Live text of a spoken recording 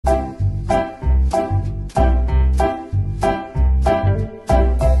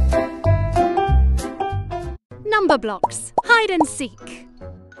Numberblocks, hide and seek.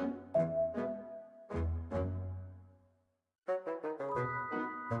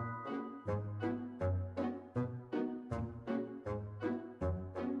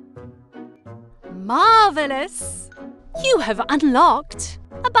 Marvellous! You have unlocked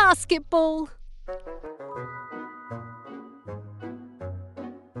a basketball.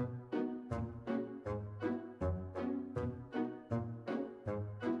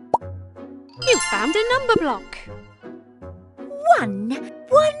 You found a number block. One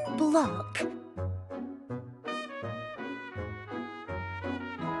block.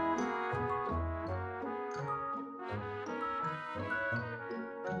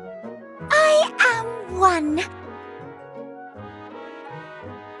 I am one.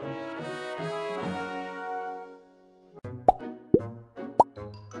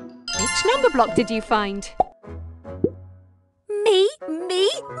 Which number block did you find? Me.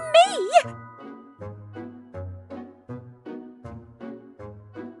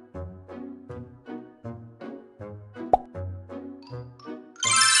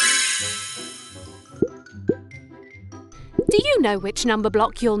 Do you know which number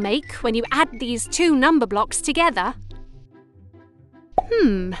block you'll make when you add these two number blocks together?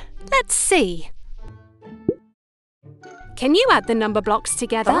 Let's see. Can you add the number blocks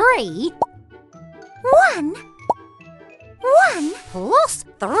together? 3. 1 plus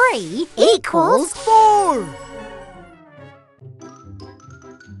 3 equals 4.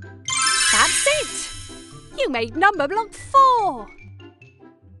 That's it! You made number block 4.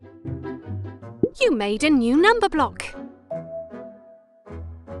 You made a new number block.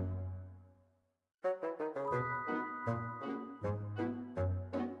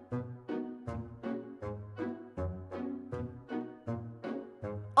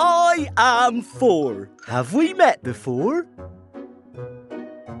 I am 4. Have we met before?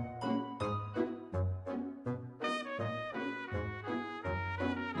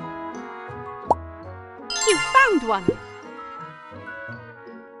 You found one.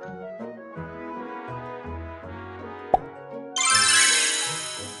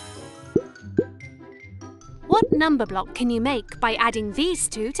 What number block can you make by adding these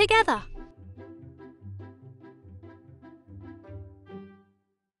two together?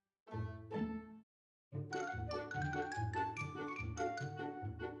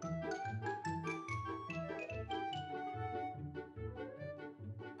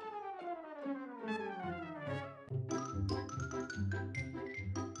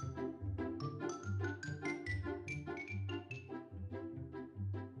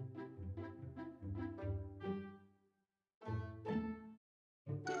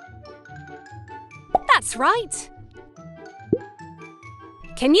 That's right.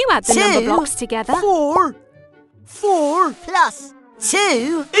 Can you add the number blocks together? 4 Plus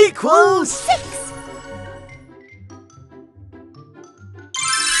 2 equals 6.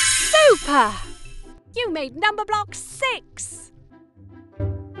 Super! You made number block 6.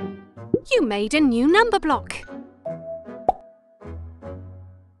 You made a new number block.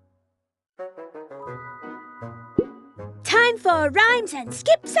 Time for rhymes and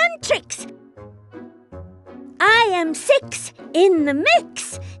skips and tricks. I am 6 in the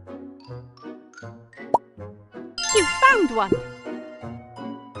mix. You found one.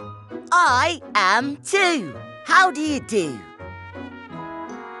 I am 2. How do you do?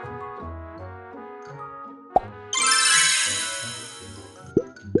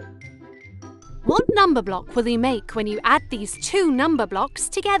 What number block will you make when you add these two number blocks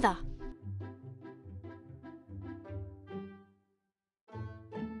together?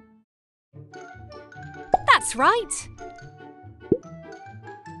 That's right.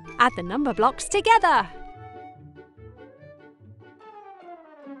 Add the number blocks together.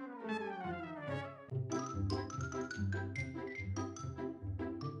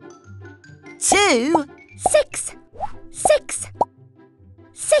 Two. 6.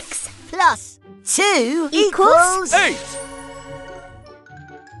 6 plus 2 equals 8.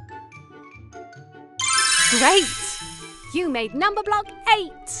 Great! You made number block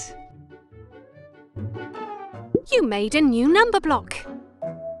 8. You made a new number block.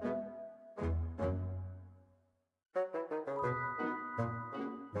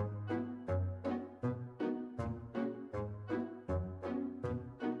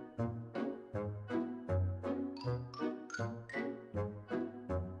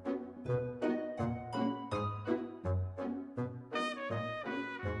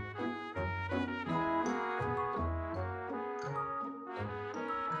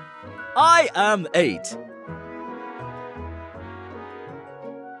 I am 8.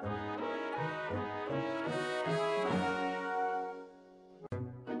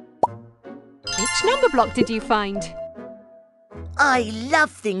 Which number block did you find? I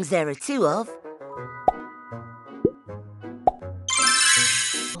love things there are two of.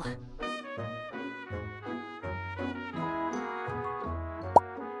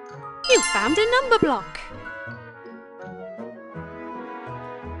 You found a number block.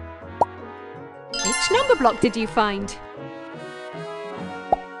 Which number block did you find?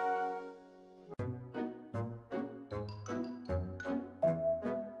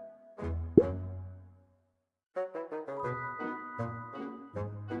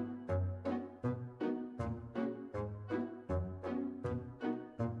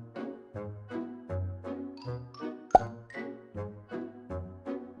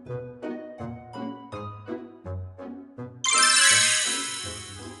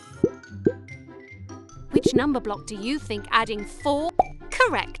 Which number block do you think adding 4?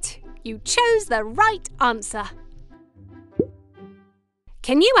 Correct. You chose the right answer.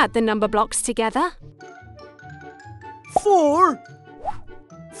 Can you add the number blocks together? 4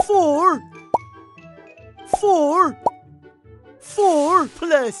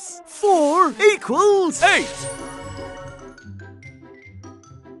 plus 4 equals 8.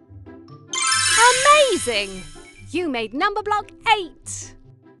 Amazing! You made number block 8.